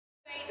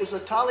Is a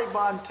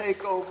Taliban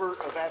takeover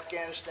of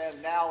Afghanistan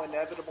now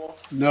inevitable?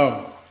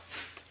 No,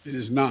 it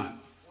is not.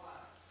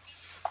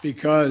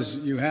 Because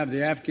you have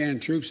the Afghan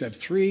troops have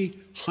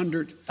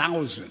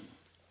 300,000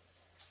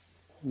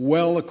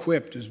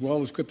 well-equipped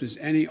as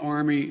any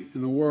army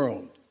in the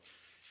world,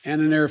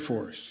 and an air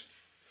force,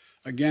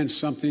 against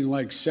something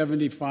like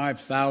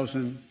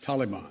 75,000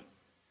 Taliban.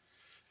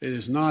 It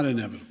is not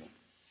inevitable.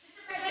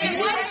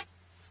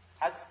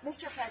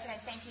 Mr. President,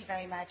 thank you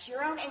very much.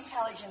 Your own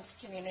intelligence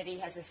community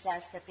has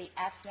assessed that the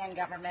Afghan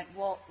government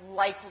will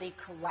likely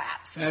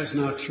collapse. That is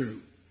not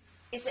true.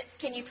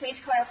 Can you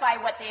please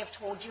clarify what they have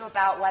told you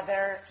about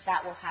whether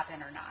that will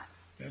happen or not?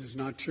 That is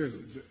not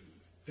true.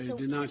 They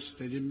did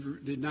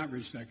not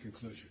reach that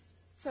conclusion.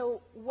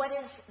 So what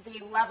is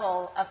the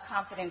level of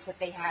confidence that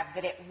they have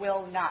that it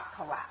will not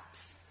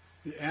collapse?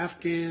 The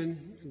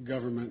Afghan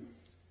government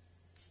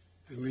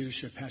and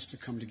leadership has to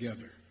come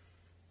together.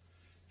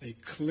 They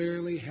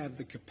clearly have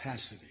the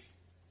capacity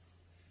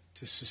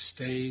to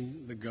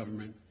sustain the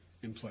government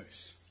in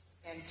place.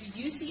 And do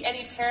you see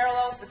any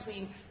parallels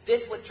between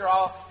this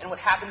withdrawal and what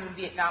happened in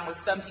Vietnam, with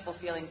some people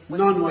feeling...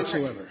 None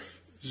whatsoever.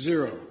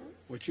 Zero.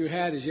 What you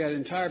had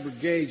entire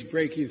brigades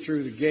breaking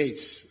through the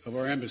gates of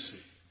our embassy.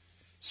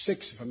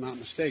 6, if I'm not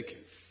mistaken.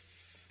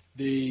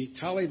 The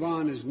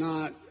Taliban is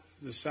not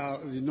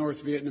the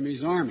North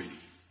Vietnamese army.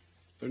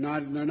 They're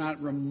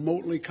not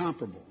remotely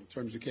comparable in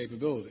terms of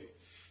capability.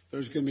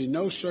 There's going to be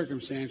no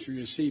circumstance where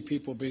you see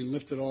people being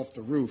lifted off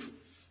the roof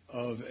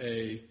of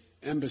a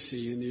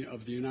embassy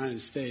of the United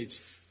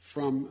States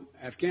from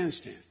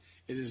Afghanistan.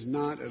 It is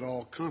not at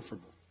all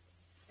comparable.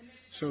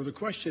 So the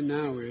question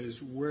now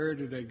is, where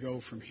do they go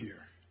from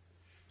here?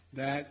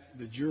 That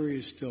the jury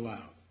is still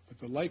out. But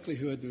the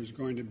likelihood there's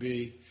going to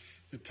be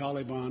the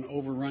Taliban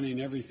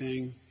overrunning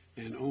everything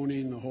and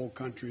owning the whole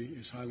country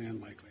is highly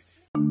unlikely.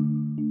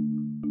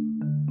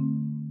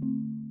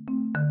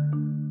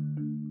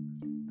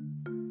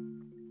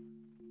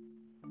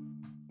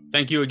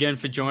 Thank you again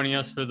for joining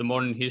us for the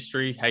Modern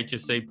History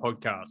HSC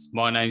podcast.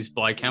 My name is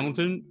Blake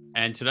Hamilton,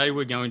 and today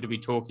we're going to be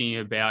talking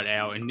about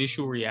our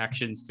initial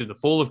reactions to the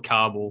fall of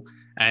Kabul.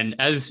 And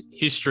as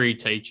history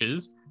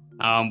teachers,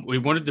 we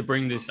wanted to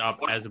bring this up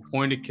as a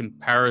point of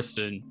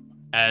comparison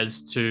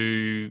as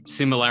to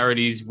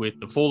similarities with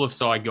the fall of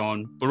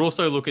Saigon, but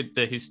also look at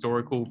the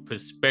historical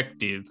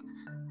perspective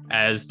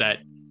as that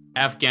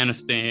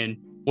Afghanistan,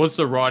 what's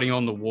the writing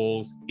on the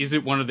walls? Is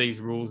it one of these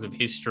rules of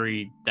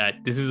history that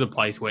this is a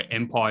place where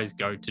empires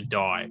go to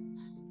die?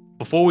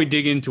 Before we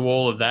dig into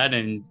all of that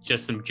and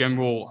just some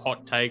general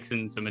hot takes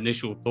and some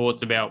initial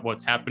thoughts about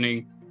what's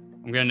happening,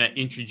 I'm going to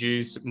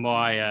introduce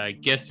my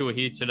guests who are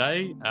here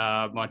today,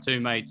 my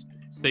two mates,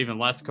 Stephen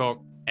Lascock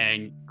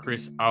and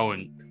Chris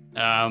Owen.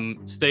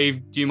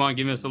 Steve, do you mind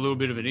giving us a little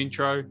bit of an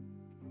intro?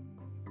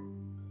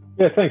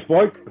 Yeah, thanks,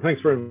 Blake.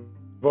 Thanks for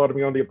inviting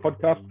me onto your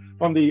podcast.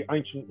 I'm the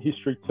ancient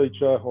history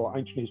teacher or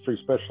ancient history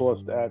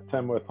specialist at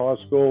Tamworth High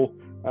School.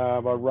 I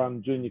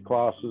run junior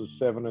classes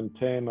 7 and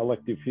 10,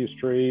 elective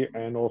history,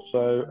 and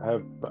also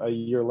have a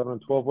year 11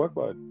 and 12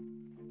 workload.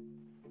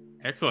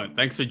 Excellent.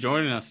 Thanks for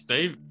joining us,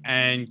 Steve.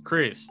 And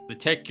Chris, the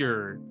tech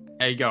guru,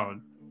 how you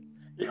going?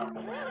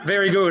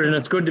 Very good, and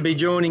it's good to be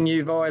joining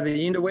you via the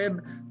interweb.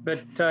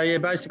 But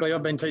basically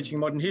I've been teaching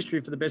modern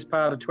history for the best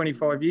part of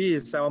 25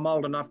 years, so I'm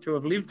old enough to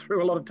have lived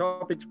through a lot of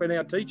topics we're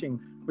now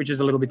teaching, which is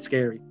a little bit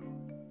scary.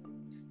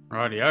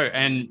 Rightio,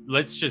 and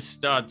let's just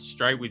start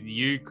straight with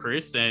you,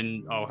 Chris,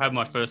 and I'll have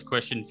my first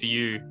question for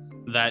you.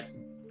 That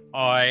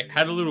I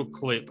had a little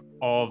clip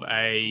of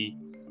a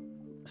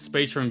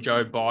speech from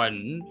Joe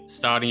Biden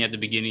starting at the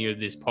beginning of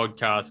this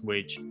podcast,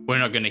 which we're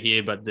not going to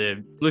hear, but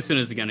the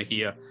listeners are going to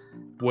hear,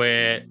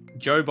 where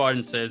Joe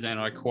Biden says, and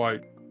I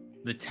quote,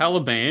 "The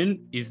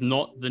Taliban is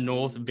not the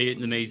North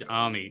Vietnamese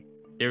army.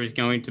 There is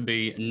going to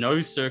be no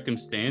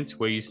circumstance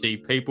where you see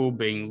people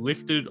being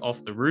lifted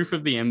off the roof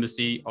of the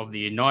embassy of the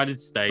United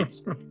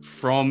States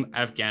from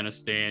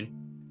Afghanistan."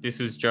 This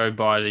was Joe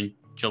Biden,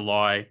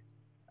 July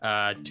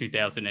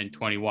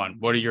 2021.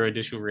 What are your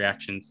initial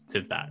reactions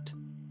to that?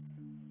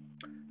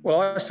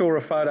 Well, I saw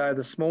a photo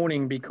this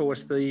morning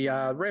because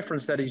the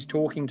reference that he's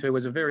talking to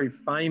was a very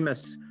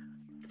famous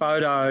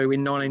photo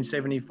in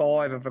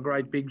 1975 of a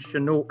great big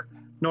Chinook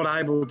not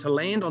able to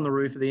land on the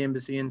roof of the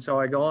embassy in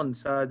Saigon.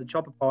 So the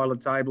chopper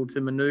pilot's able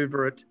to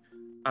manoeuvre it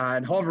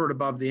and hover it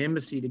above the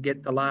embassy to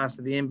get the last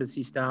of the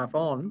embassy staff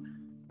on.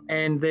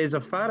 And there's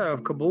a photo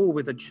of Kabul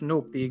with a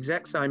Chinook, the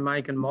exact same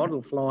make and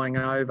model, flying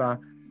over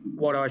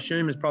what I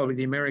assume is probably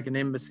the American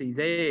embassy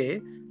there.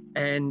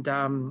 And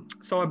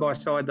side by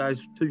side,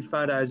 those two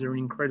photos are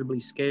incredibly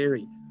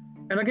scary.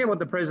 And I get what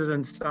the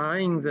president's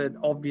saying, that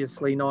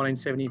obviously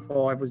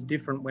 1975 was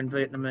different when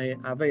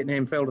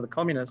Vietnam fell to the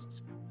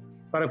communists.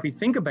 But if we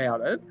think about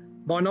it,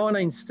 by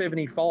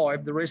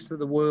 1975, the rest of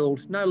the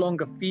world no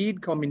longer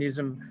feared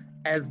communism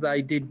as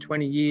they did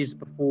 20 years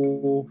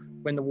before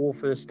when the war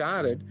first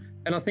started.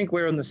 And I think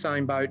we're in the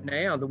same boat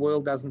now. The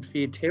world doesn't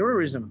fear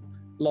terrorism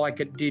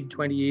like it did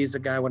 20 years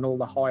ago when all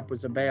the hype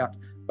was about.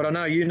 But I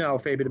know you know a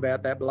fair bit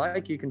about that,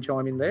 Blake. You can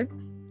chime in there.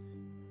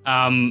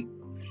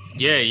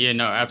 Yeah,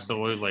 no,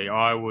 absolutely.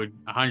 I would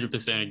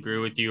 100% agree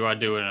with you. I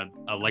do an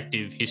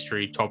elective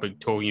history topic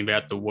talking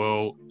about the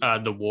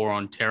war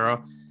on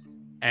terror.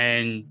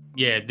 And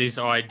yeah, this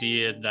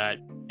idea that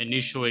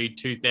initially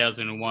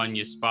 2001,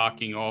 you're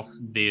sparking off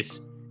this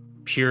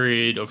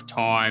period of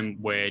time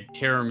where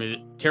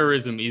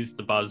terrorism is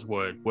the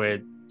buzzword, where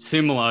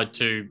similar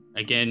to,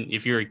 again,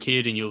 if you're a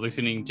kid and you're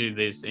listening to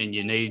this and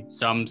you need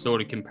some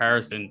sort of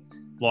comparison,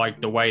 like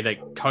the way that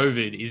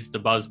COVID is the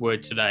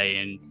buzzword today,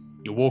 and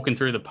you're walking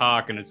through the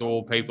park and it's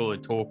all people are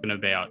talking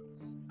about.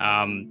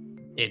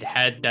 It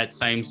had that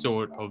same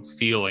sort of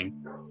feeling.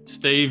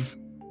 Steve,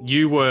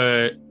 you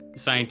were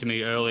saying to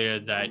me earlier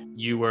that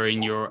you were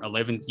in your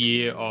 11th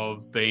year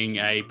of being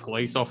a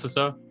police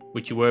officer,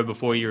 which you were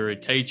before you were a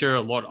teacher,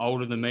 a lot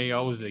older than me. I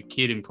was a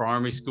kid in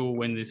primary school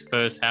when this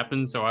first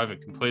happened, so I have a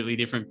completely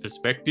different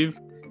perspective.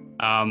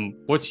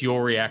 What's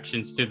your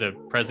reactions to the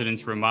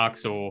president's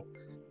remarks or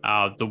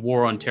the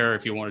war on terror,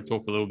 if you want to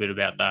talk a little bit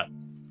about that?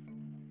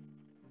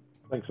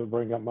 Thanks for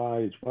bringing up my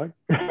age, mate.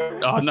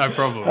 Oh, no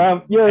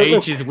problem.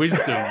 Age is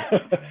wisdom.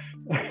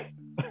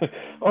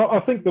 I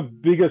think the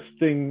biggest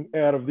thing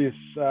out of this,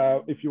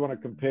 if you want to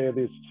compare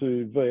this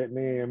to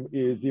Vietnam,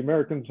 is the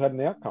Americans had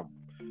an outcome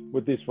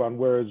with this one,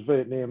 whereas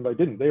Vietnam, they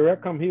didn't. Their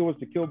outcome here was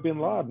to kill bin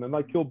Laden, and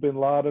they killed bin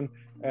Laden,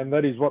 and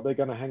that is what they're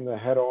going to hang their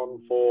hat on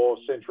for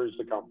centuries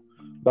to come.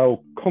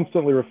 They'll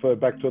constantly refer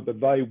back to it that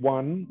they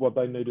won what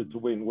they needed to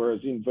win, whereas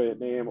in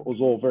Vietnam, it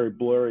was all very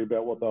blurry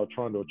about what they were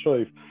trying to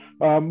achieve.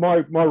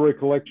 My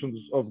recollections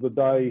of the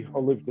day, I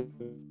lived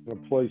in a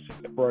police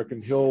at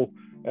Broken Hill,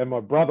 and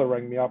my brother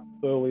rang me up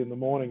early in the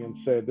morning and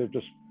said they've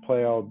just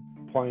plowed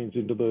planes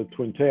into the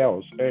Twin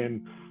Towers.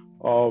 And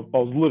I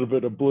was a little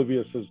bit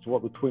oblivious as to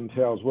what the Twin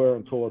Towers were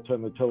until I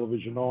turned the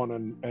television on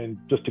and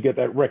just to get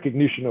that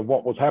recognition of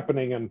what was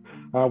happening. And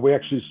we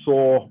actually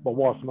saw, my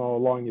wife and I were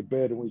lying in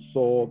bed, and we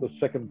saw the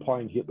second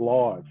plane hit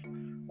live.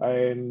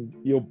 And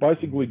you're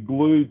basically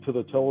glued to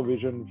the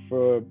television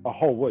for a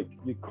whole week.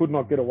 You could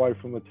not get away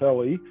from the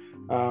telly.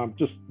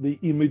 Just the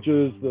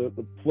images,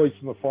 the police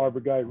and the fire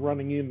brigade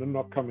running in and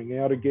not coming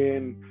out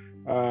again,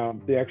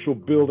 the actual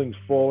buildings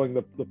falling,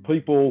 the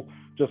people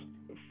just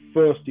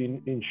first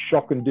in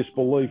shock and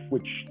disbelief,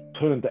 which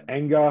turned to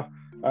anger.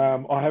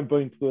 I have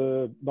been to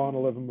the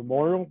 9/11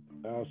 memorial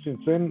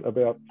since then,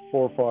 about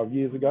 4 or 5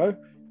 years ago,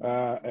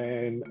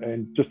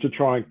 and just to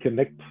try and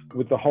connect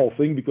with the whole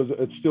thing, because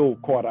it's still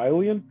quite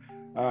alien.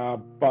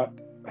 But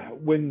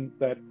when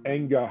that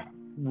anger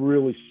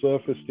really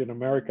surfaced in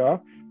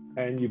America,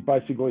 and you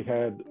basically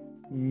had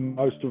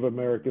most of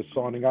America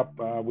signing up.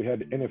 We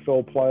had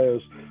NFL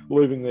players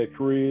leaving their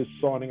careers,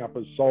 signing up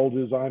as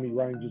soldiers, Army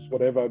Rangers,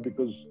 whatever,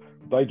 because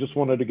they just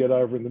wanted to get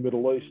over in the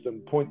Middle East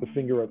and point the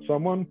finger at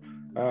someone.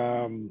 They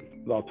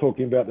were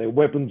talking about their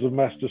weapons of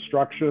mass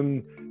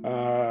destruction.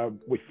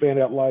 We found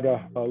out later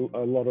a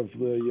lot of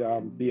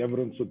the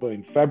evidence had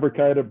been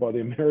fabricated by the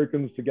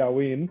Americans to go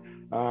in,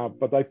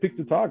 but they picked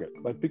a target.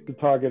 They picked a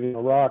target in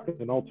Iraq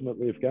and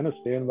ultimately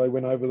Afghanistan. They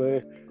went over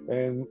there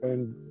and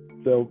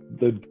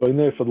they've been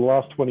there for the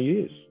last 20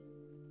 years.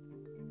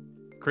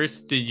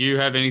 Chris, did you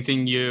have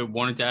anything you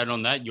wanted to add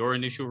on that? Your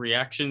initial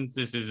reactions?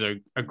 This is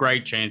a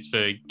great chance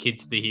for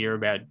kids to hear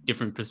about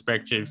different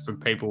perspectives from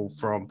people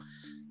from,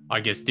 I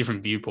guess,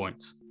 different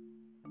viewpoints.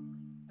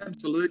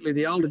 Absolutely.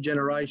 The older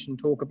generation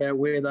talk about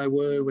where they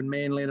were when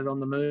man landed on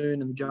the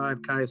moon and the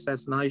JFK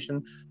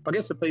assassination. I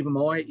guess for people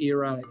my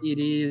era, it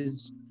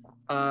is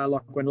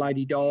like when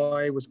Lady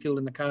Di was killed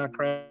in the car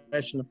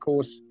crash. And of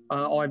course,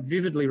 I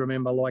vividly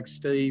remember, like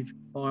Steve,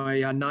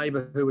 my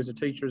neighbour who was a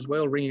teacher as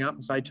well, ringing up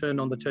and say, turn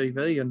on the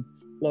TV. And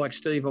like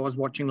Steve, I was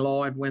watching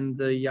live when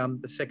the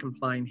second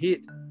plane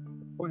hit.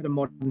 I had a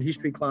modern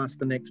history class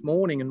the next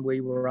morning, and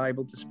we were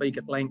able to speak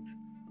at length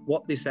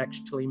what this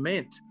actually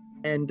meant.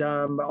 And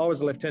I was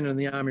a lieutenant in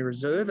the Army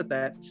Reserve at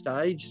that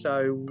stage,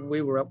 so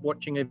we were up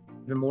watching it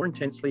even more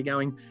intensely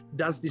going,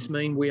 does this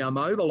mean we are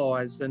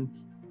mobilised? And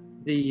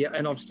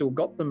I've still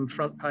got them,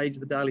 front page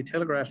of the Daily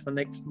Telegraph the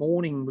next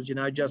morning was,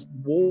 just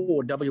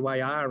war,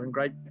 W-A-R, and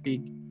great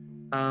big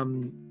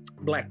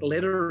black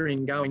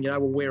lettering going, well,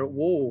 we're at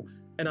war.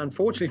 And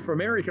unfortunately for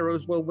America, it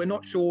was, well, we're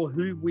not sure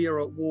who we are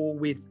at war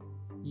with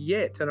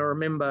yet. And I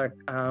remember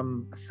a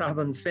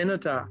Southern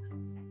senator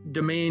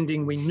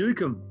demanding we nuke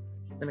them.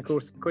 And of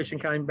course, the question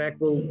came back,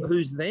 well,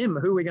 who's them?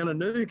 Who are we going to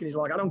nuke? And he's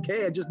like, I don't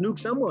care, just nuke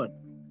someone.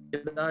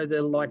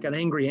 They're like an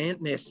angry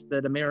ant nest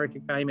that America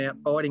came out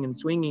fighting and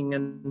swinging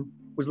and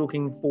was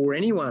looking for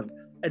anyone.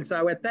 And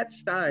so at that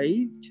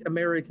stage,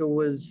 America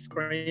was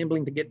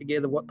scrambling to get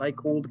together what they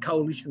called the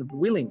Coalition of the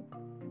Willing.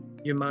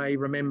 You may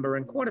remember,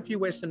 and quite a few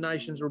Western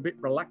nations were a bit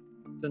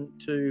reluctant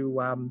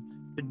to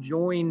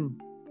join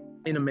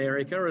in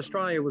America.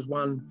 Australia was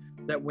one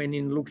that went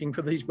in looking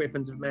for these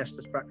weapons of mass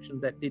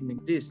destruction that didn't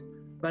exist.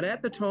 But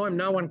at the time,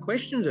 no one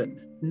questioned it.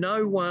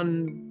 No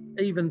one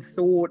even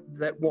thought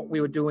that what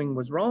we were doing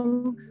was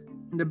wrong.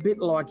 And a bit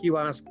like you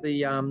asked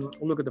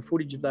look at the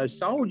footage of those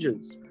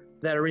soldiers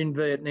that are in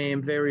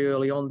Vietnam very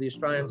early on, the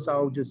Australian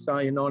soldiers,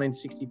 say in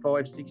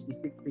 1965,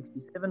 66,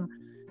 67.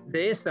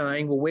 they're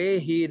saying, well, we're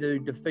here to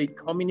defeat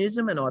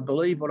communism, and I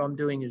believe what I'm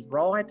doing is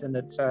right, and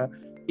it's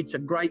a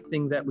great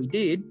thing that we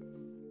did.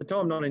 The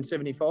time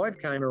 1975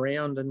 came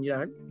around, and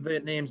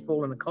Vietnam's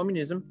fallen to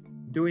communism.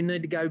 Do we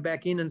need to go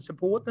back in and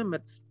support them?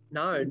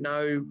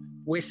 No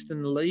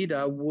Western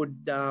leader would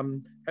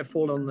have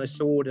fallen on their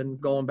sword and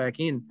gone back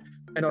in.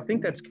 And I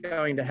think that's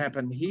going to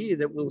happen here,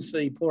 that we'll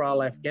see poor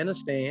old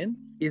Afghanistan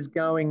is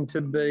going to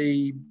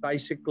be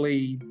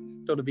basically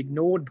sort of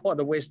ignored by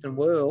the Western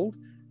world.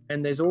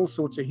 And there's all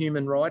sorts of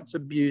human rights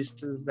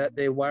abuses that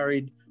they're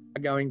worried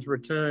are going to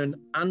return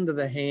under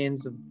the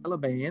hands of the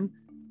Taliban,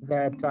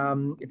 that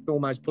it's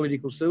almost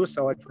political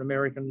suicide for an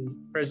American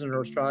president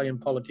or Australian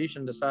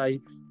politician to say,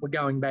 we're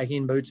going back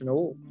in boots and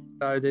all.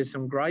 So there's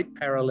some great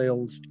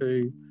parallels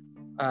to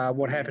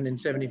what happened in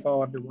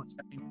 75 to what's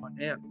happening right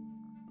now.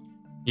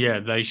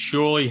 Yeah, they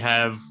surely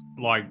have,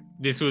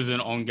 this was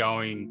an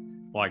ongoing,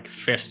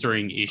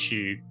 festering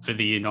issue for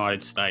the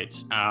United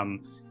States.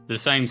 The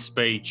same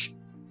speech,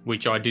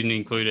 which I didn't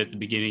include at the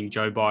beginning,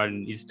 Joe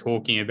Biden is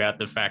talking about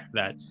the fact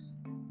that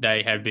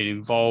they have been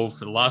involved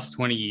for the last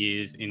 20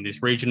 years in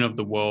this region of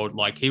the world.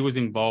 He was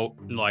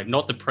involved,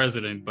 not the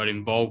president, but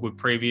involved with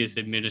previous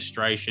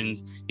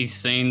administrations. He's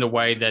seen the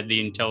way that the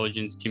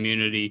intelligence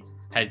community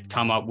had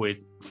come up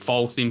with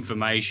false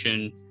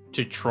information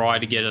to try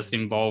to get us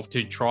involved,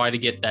 to try to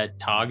get that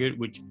target,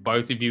 which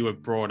both of you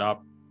have brought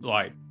up,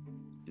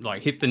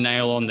 hit the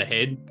nail on the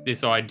head.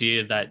 This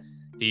idea that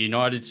the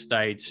United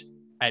States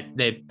at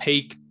their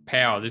peak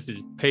power, this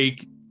is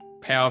peak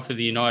power for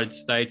the United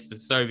States, the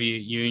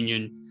Soviet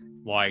Union,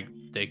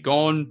 they're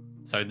gone.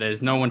 So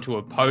there's no one to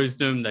oppose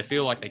them. They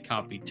feel like they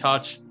can't be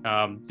touched.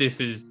 This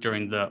is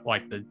during the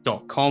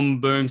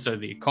 .com boom. So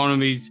the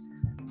economy's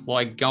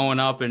going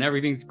up and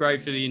everything's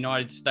great for the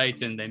United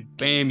States, and then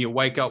bam, you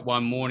wake up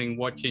one morning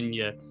watching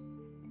your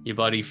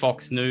bloody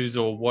Fox News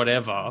or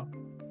whatever,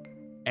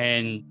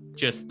 and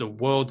just the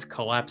world's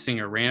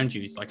collapsing around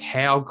you. It's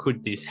how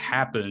could this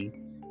happen?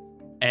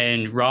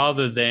 And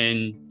rather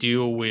than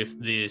deal with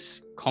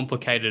this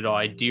complicated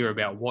idea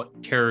about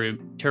what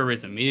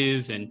terrorism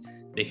is and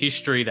the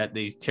history that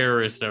these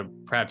terrorists are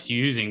perhaps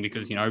using,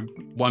 because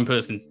one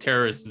person's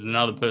terrorist is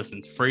another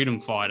person's freedom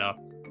fighter,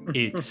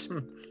 it's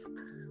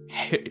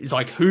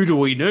who do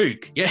we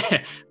nuke?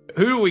 Yeah,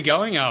 who are we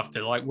going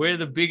after? We're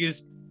the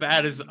biggest,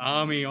 baddest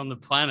army on the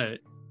planet,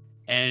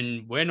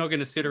 and we're not going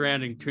to sit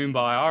around and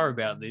kumbaya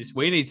about this.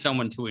 We need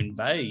someone to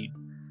invade.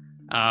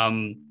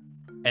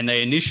 And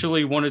they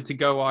initially wanted to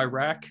go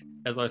Iraq,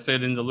 as I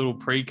said in the little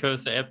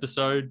precursor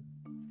episode,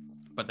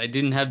 but they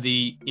didn't have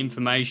the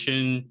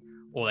information,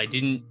 or they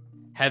didn't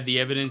have the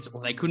evidence,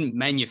 or they couldn't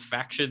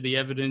manufacture the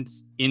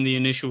evidence in the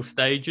initial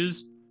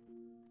stages.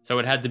 So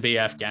it had to be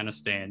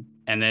Afghanistan.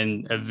 And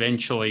then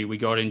eventually we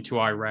got into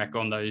Iraq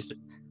on those,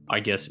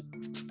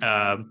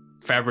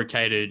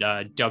 fabricated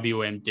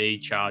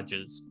WMD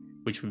charges,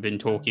 which we've been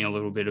talking a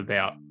little bit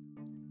about.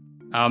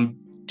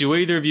 Do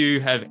either of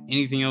you have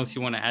anything else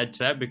you want to add to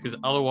that? Because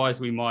otherwise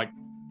we might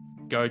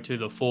go to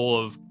the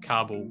fall of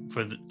Kabul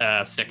for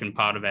the second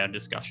part of our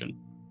discussion.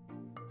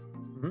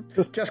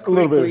 Just a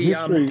little bit of quickly,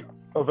 history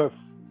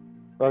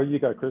of you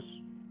go, Chris.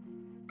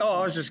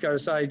 I was just going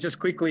to say, just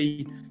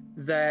quickly,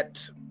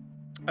 that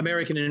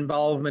American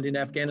involvement in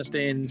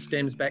Afghanistan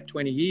stems back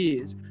 20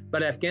 years,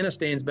 but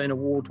Afghanistan's been a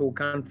war-torn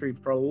country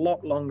for a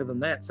lot longer than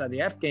that. So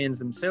the Afghans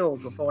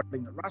themselves were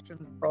fighting the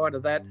Russians prior to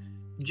that.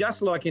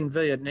 Just like in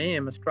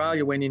Vietnam,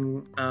 Australia went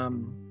in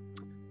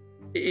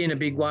a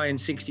big way in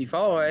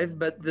 65,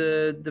 but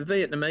the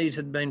Vietnamese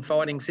had been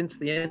fighting since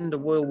the end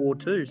of World War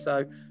II.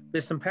 So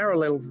there's some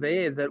parallels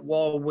there, that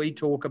while we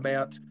talk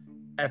about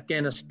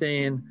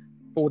Afghanistan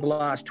for the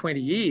last 20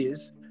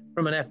 years,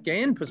 from an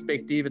Afghan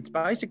perspective, it's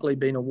basically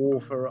been a war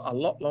for a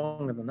lot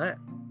longer than that.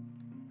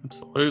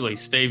 Absolutely.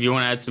 Steve, you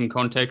want to add some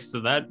context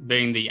to that,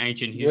 being the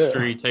ancient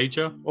history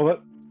teacher?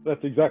 Well,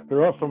 that's exactly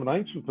right. From an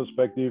ancient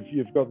perspective,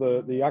 you've got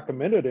the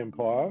Achaemenid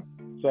Empire,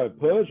 so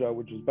Persia,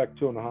 which is back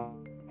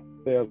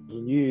 2,500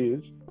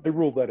 years. They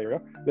ruled that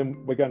area.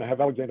 Then we're going to have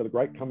Alexander the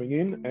Great coming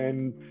in,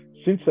 and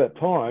since that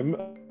time,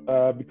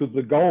 because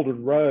the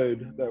Golden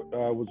Road that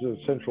was a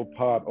central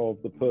part of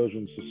the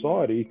Persian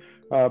society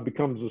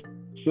becomes a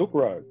Silk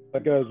Road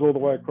that goes all the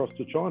way across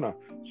to China.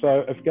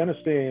 So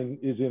Afghanistan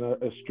is in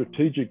a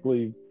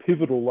strategically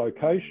pivotal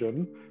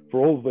location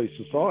for all of these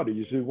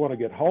societies who want to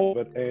get hold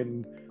of it.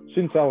 And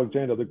since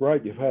Alexander the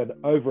Great, you've had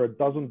over a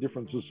dozen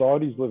different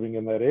societies living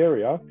in that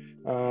area.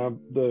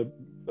 The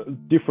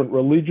different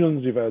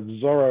religions, you've had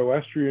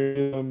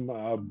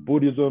Zoroastrianism,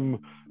 Buddhism,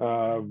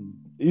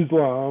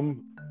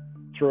 Islam.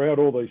 Throughout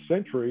all these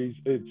centuries,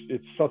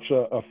 it's such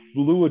a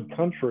fluid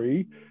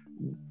country.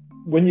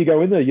 When you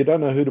go in there, you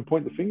don't know who to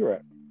point the finger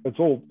at. It's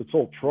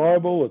all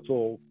tribal. It's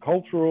all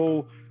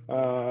cultural.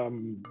 I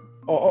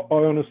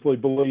honestly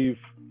believe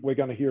we're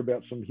going to hear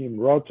about some human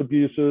rights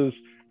abuses.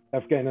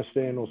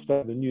 Afghanistan will stay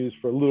in the news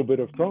for a little bit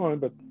of time,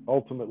 but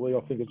ultimately, I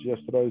think it's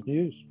yesterday's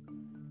news.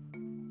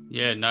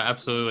 Yeah, no,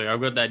 absolutely.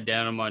 I've got that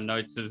down in my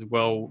notes as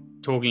well,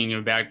 talking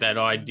about that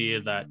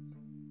idea that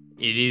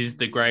it is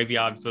the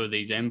graveyard for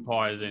these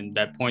empires. And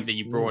that point that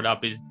you brought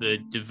up is the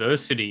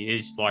diversity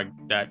is like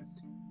that.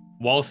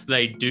 Whilst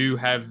they do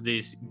have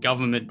this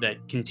government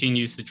that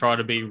continues to try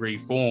to be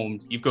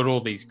reformed, you've got all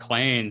these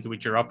clans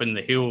which are up in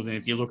the hills. And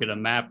if you look at a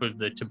map of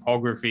the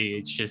topography,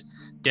 it's just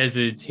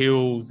deserts,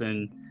 hills,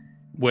 and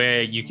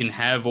where you can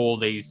have all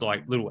these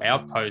like little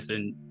outposts,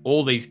 and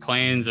all these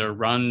clans are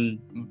run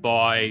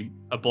by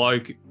a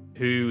bloke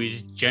who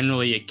is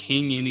generally a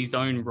king in his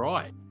own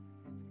right.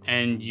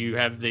 And you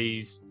have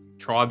these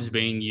tribes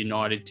being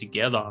united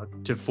together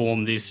to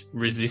form this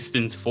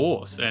resistance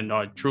force. And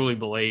I truly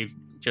believe,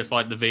 just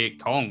like the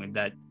Viet Cong,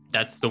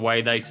 that's the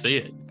way they see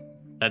it,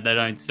 that they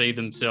don't see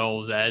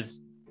themselves as,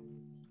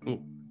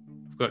 oh,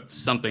 I've got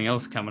something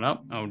else coming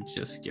up. I'll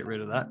just get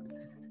rid of that.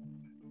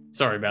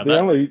 Sorry about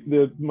that.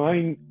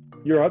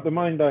 The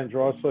main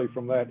danger I see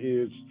from that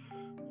is,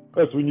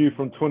 as we knew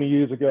from 20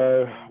 years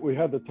ago, we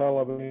had the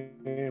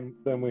Taliban,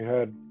 then we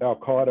had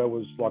Al-Qaeda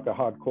was like a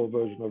hardcore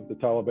version of the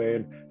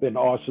Taliban, then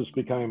ISIS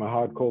became a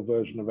hardcore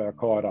version of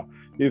Al-Qaeda.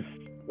 If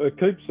it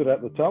keeps it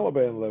at the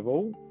Taliban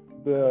level,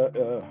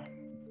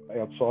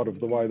 outside of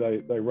the way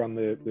they run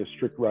their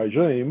strict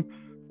regime,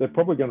 they're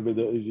probably going to be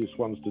the easiest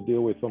ones to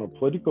deal with on a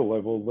political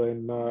level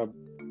than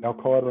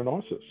Al-Qaeda and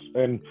ISIS.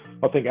 And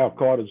I think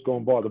Al-Qaeda's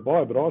gone by the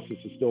by, but ISIS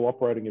is still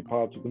operating in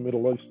parts of the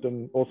Middle East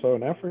and also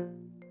in Africa.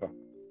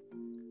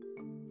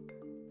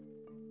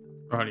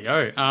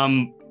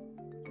 Rightio.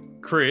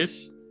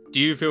 Chris, do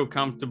you feel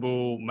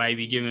comfortable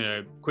maybe giving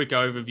a quick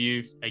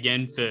overview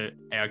again for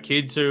our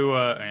kids and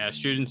our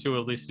students who are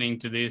listening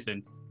to this?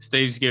 And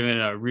Steve's given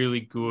a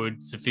really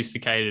good,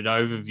 sophisticated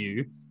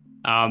overview.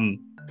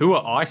 Who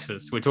are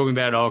ISIS? We're talking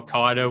about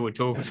Al-Qaeda. We're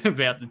talking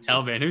about the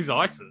Taliban. Who's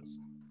ISIS?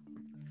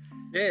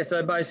 Yeah,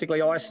 so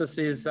basically ISIS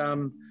is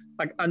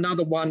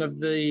another one of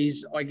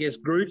these, I guess,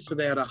 groups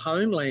without a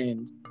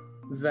homeland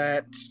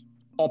that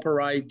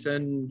operate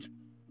and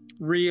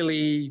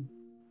really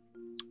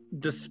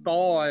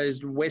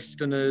despised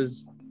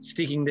Westerners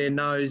sticking their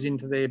nose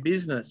into their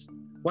business.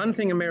 One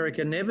thing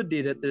America never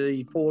did at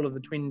the fall of the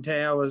Twin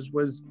Towers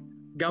was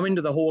go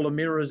into the Hall of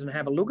Mirrors and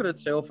have a look at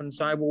itself and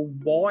say, well,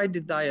 why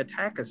did they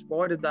attack us?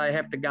 Why did they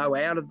have to go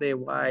out of their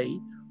way?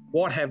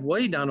 What have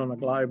we done on a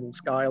global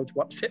scale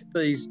to upset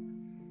these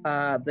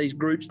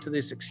groups to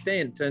this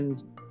extent?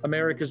 And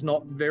America's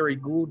not very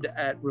good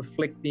at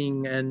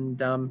reflecting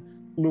and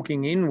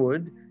looking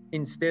inward.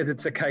 Instead,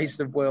 it's a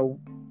case of, well,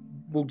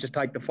 we'll just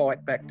take the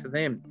fight back to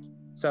them.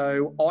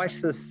 So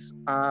ISIS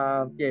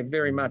are,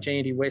 very much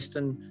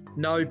anti-Western,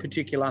 no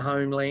particular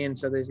homeland.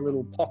 So there's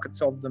little pockets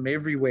of them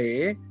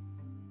everywhere,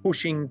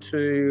 pushing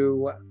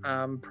to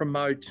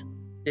promote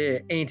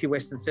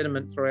anti-Western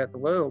sentiment throughout the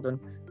world. And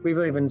we've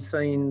even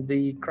seen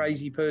the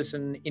crazy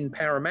person in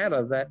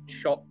Parramatta that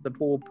shot the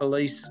poor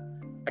police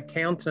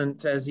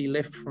accountant as he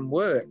left from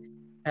work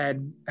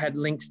had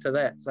links to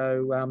that.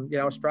 So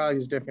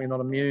Australia's definitely not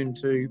immune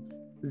to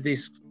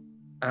this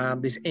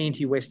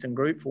anti-Western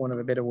group, for want of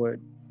a better word.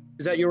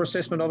 Is that your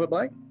assessment of it,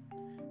 Blake?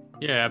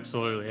 Yeah,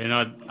 absolutely. And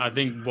I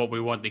think what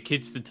we want the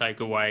kids to take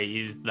away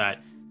is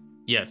that,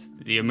 yes,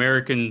 the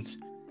Americans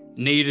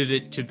needed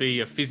it to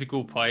be a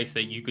physical place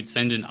that you could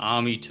send an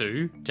army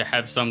to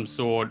have some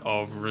sort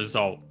of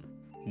result.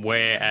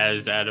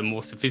 Whereas at a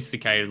more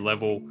sophisticated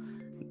level,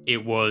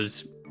 it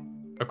was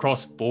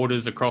across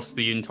borders, across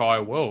the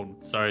entire world.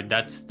 So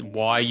that's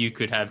why you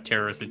could have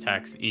terrorist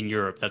attacks in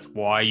Europe. That's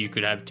why you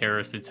could have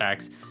terrorist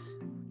attacks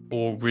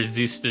or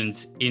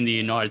resistance in the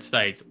United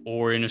States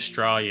or in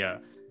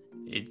Australia.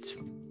 It's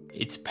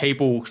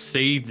people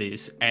see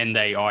this and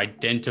they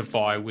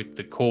identify with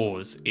the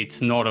cause.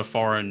 It's not a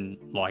foreign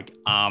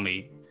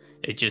army.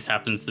 It just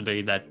happens to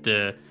be that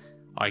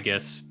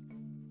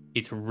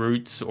its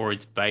roots or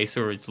its base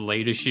or its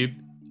leadership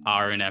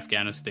are in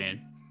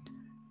Afghanistan.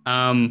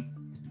 I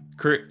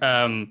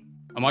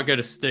might go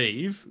to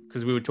Steve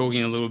because we were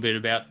talking a little bit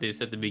about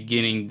this at the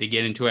beginning to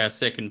get into our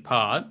second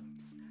part.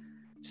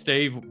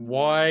 Steve,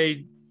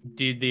 why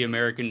did the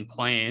American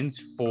plans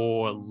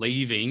for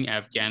leaving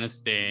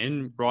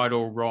Afghanistan, right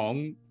or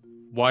wrong,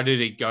 why did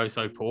it go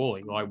so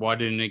poorly? Why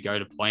didn't it go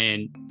to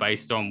plan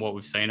based on what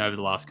we've seen over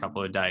the last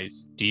couple of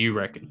days? Do you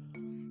reckon?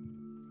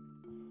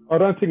 I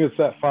don't think it's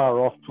that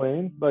far off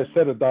plan. They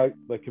set a date,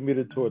 they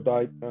committed to a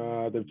date,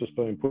 they've just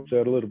been pushed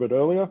out a little bit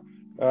earlier.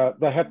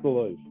 They had to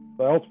leave.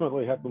 They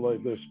ultimately had to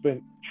leave. They've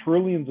spent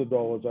trillions of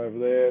dollars over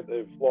there.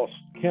 They've lost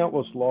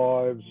countless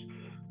lives.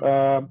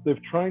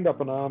 They've trained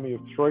up an army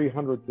of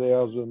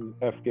 300,000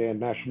 Afghan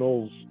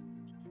nationals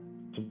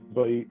to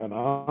be an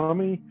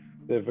army.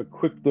 They've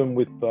equipped them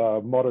with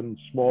modern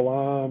small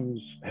arms,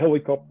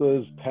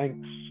 helicopters,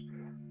 tanks,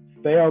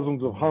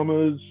 thousands of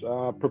Hummers,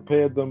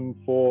 prepared them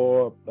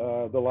for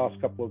the last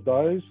couple of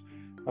days.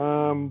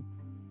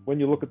 When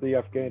you look at the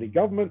Afghani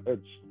government,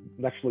 it's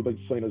naturally been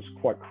seen as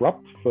quite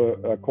corrupt for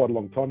quite a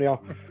long time now.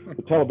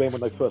 The Taliban,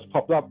 when they first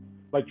popped up,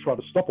 they tried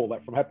to stop all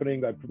that from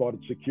happening. They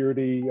provided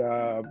security.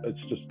 It's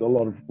just a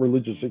lot of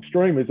religious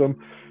extremism.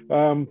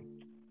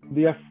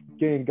 The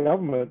Afghan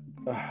government,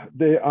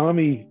 their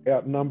army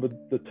outnumbered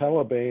the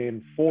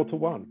Taliban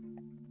 4-1.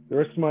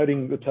 They're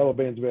estimating the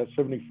Taliban's about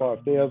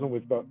 75,000.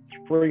 We've got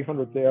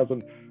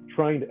 300,000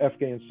 trained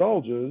Afghan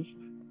soldiers.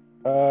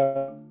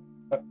 The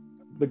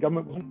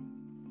government,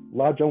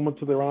 large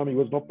elements of their army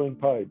was not being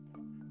paid.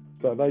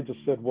 So they just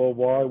said, well,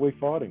 why are we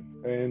fighting?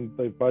 And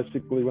they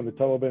basically, when the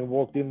Taliban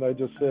walked in, they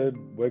just said,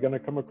 we're going to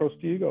come across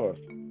to you guys.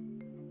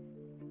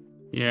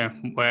 Yeah,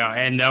 wow.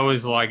 And that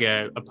was like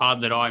a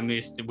part that I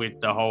missed with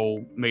the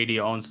whole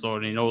media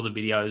onslaught and all the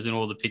videos and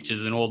all the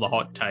pictures and all the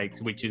hot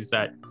takes, which is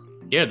that,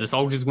 yeah, the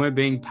soldiers weren't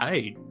being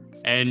paid.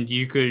 And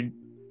you could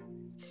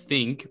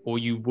think, or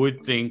you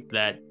would think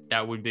that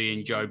that would be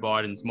in Joe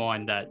Biden's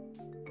mind, that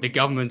the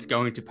government's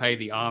going to pay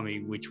the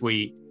army, which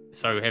we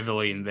so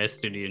heavily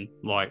invested in.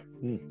 Like,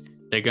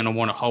 they're going to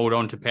want to hold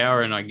on to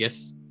power. And I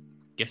guess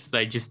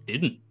they just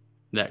didn't.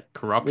 That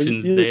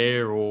corruption's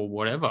there or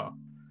whatever.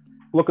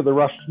 Look at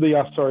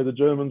the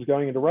Germans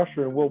going into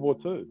Russia in World War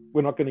II.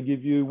 We're not going to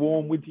give you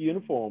warm winter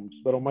uniforms.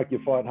 That'll make you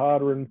fight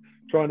harder and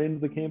try and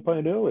end the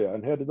campaign earlier.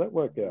 And how did that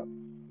work out?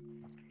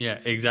 Yeah,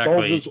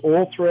 exactly. Soldiers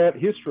all throughout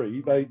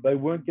history, they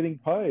weren't getting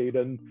paid,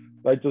 and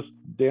they just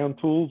down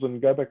tools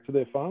and go back to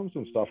their farms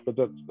and stuff. But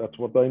that's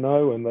what they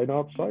know, and they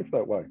know it's safe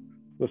that way.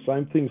 The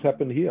same things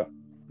happened here.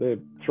 Their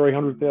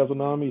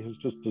 300,000 army has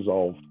just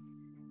dissolved.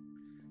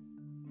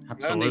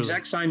 Absolutely. And the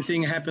exact same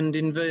thing happened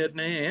in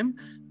Vietnam.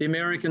 The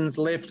Americans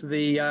left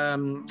the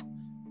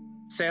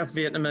South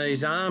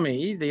Vietnamese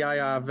army, the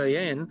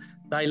ARVN.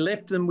 They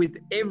left them with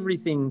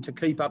everything to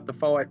keep up the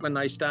fight when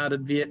they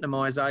started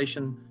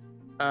Vietnamization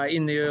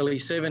in the early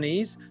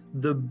 70s.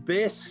 The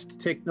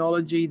best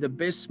technology, the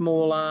best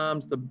small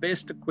arms, the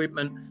best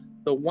equipment.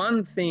 The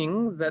one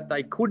thing that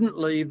they couldn't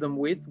leave them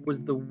with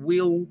was the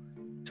will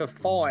to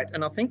fight.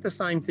 And I think the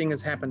same thing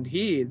has happened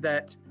here,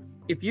 that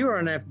if you're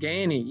an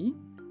Afghani,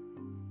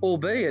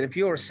 albeit if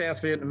you're a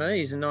South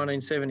Vietnamese in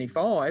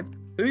 1975,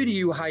 who do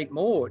you hate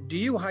more? Do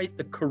you hate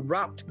the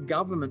corrupt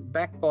government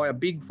backed by a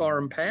big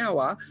foreign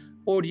power,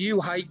 or do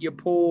you hate your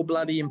poor,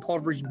 bloody,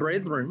 impoverished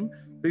brethren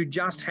who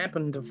just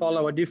happen to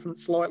follow a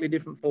slightly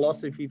different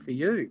philosophy for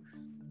you?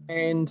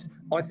 And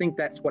I think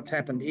that's what's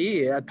happened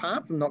here,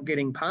 apart from not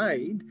getting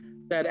paid,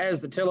 that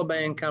as the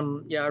Taliban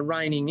come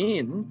reigning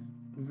in,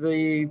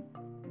 the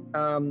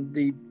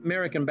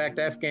American-backed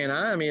Afghan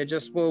army are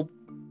just, well,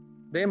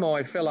 they're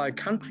my fellow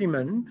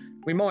countrymen.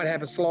 We might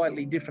have a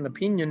slightly different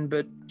opinion,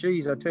 but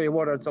geez, I tell you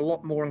what, it's a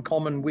lot more in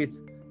common with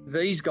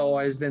these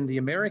guys than the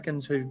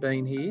Americans who've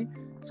been here.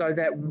 So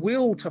that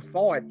will to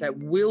fight, that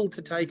will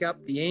to take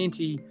up the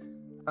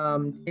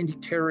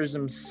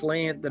anti-terrorism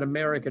slant that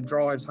America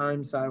drives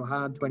home so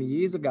hard 20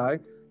 years ago,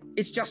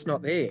 it's just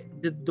not there.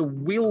 The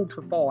will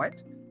to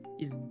fight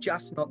is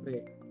just not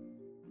there.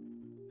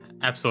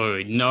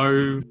 Absolutely.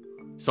 No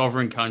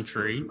sovereign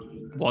country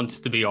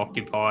wants to be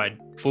occupied,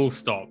 full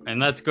stop.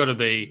 And that's got to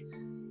be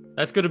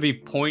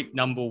point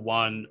number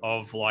one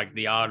of like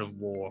the art of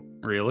war,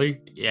 really,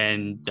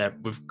 and that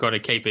we've got to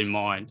keep in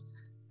mind.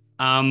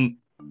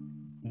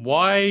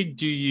 Why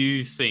do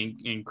you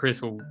think, and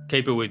Chris, will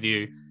keep it with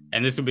you,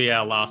 and this will be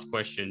our last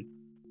question,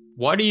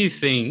 why do you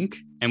think,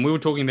 and we were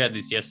talking about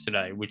this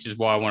yesterday, which is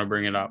why I want to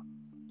bring it up,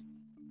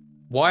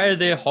 why are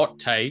there hot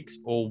takes,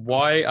 or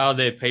why are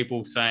there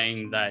people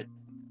saying that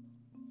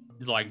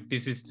like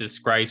this is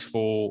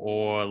disgraceful,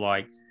 or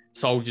like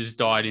soldiers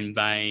died in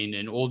vain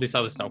and all this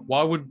other stuff?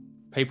 Why would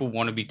people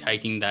want to be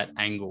taking that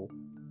angle?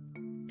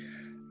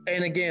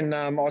 And again,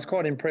 I was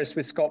quite impressed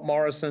with Scott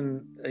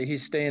Morrison,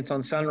 his stance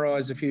on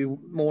Sunrise a few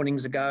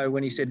mornings ago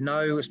when he said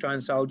no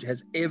Australian soldier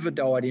has ever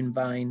died in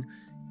vain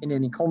in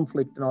any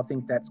conflict. And I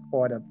think that's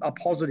quite a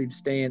positive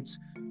stance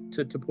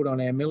to put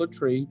on our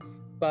military.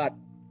 But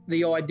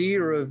the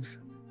idea of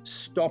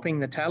stopping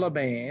the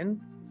Taliban,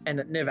 and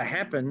it never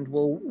happened,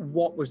 well,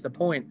 what was the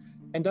point?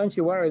 And don't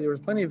you worry, there was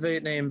plenty of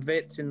Vietnam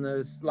vets in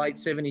the late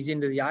 70s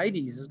into the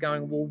 80s is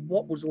going, well,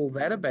 what was all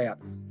that about?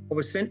 I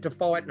was sent to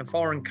fight in a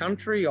foreign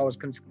country. I was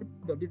conscripted.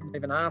 I didn't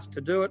even ask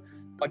to do it.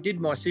 I did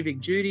my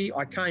civic duty.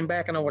 I came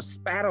back and I was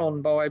spat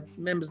on by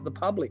members of the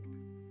public.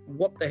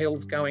 What the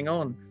hell's going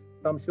on?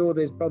 I'm sure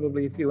there's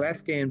probably a few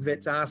Afghan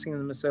vets asking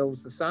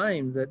themselves the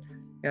same, that,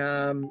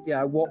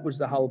 what was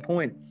the whole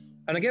point?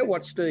 And I get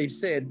what Steve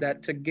said,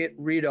 that to get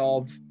rid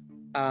of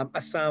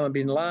Osama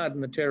bin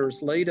Laden, the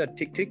terrorist leader,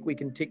 tick, we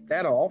can tick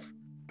that off.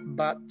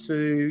 But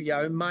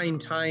to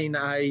maintain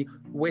a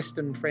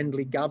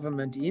Western-friendly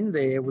government in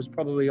there was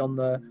probably on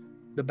the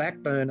back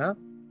burner.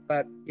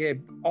 But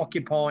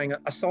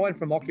aside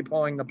from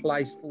occupying the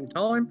place full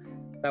time,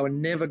 they were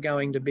never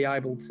going to be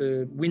able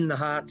to win the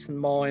hearts and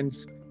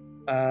minds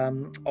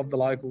of the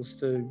locals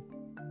to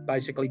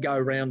basically go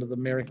around to the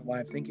American way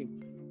of thinking.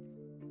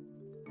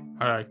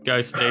 All right,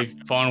 go Steve.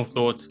 Final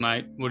thoughts,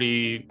 mate. What are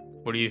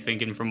you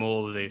thinking from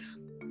all of this?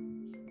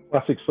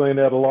 Classic scene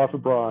out of Life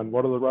of Brian.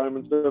 What have the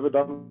Romans ever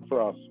done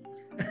for us?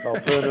 They'll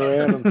turn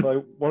around and say,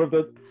 what have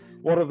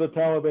the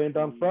Taliban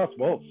done for us?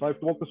 Well, it's safe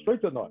to walk the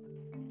streets at night.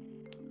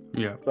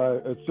 Yeah.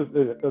 So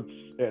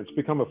it's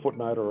become a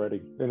footnote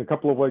already. In a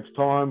couple of weeks'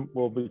 time,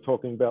 we'll be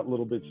talking about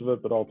little bits of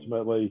it, but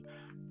ultimately,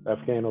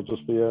 Afghan will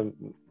just be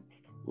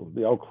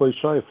the old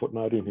cliche, a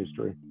footnote in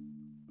history.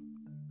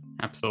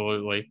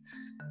 Absolutely.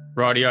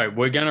 Rightio,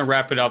 we're going to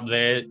wrap it up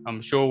there.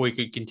 I'm sure we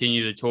could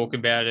continue to talk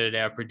about it,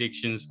 our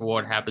predictions for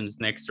what happens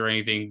next or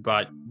anything,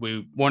 but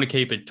we want to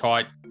keep it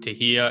tight to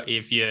here.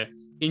 If you're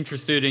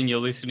interested and you're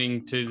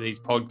listening to these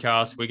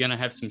podcasts, we're going to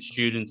have some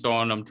students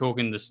on. I'm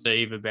talking to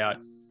Steve about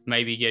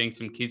maybe getting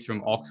some kids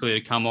from Oxley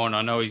to come on.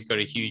 I know he's got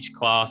a huge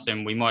class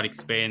and we might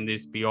expand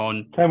this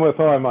beyond. Tamworth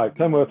High, mate.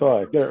 Tamworth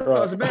High. Get it right. I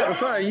was about to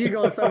say, you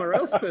gone somewhere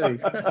else,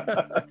 Steve?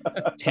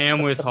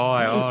 Tamworth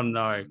High. Oh,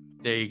 no.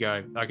 There you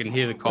go. I can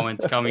hear the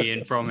comments coming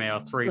in from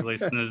our 3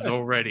 listeners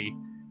already.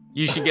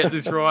 You should get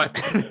this right.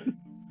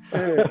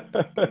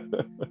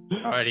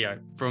 Rightio,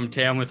 from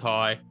Tamworth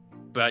High.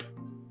 But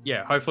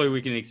yeah, hopefully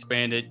we can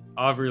expand it.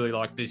 I've really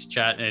liked this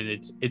chat, and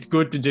it's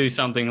good to do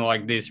something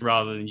like this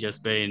rather than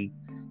just being,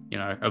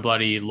 a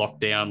bloody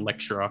lockdown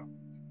lecturer.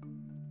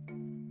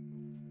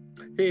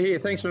 Here.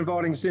 Thanks for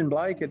inviting us in,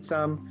 Blake. It's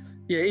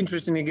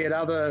interesting to get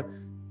other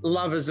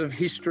lovers of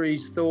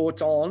history's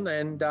thoughts on,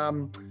 and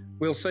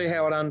we'll see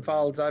how it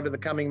unfolds over the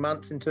coming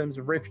months in terms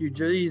of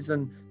refugees,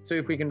 and see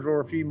if we can draw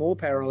a few more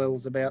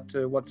parallels about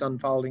what's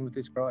unfolding with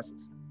this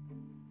crisis.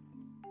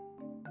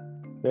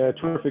 Yeah,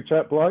 terrific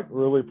chat, Blake.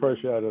 Really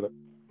appreciated it.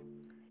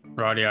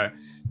 Rightio.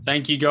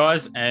 Thank you,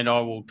 guys, and I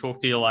will talk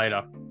to you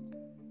later.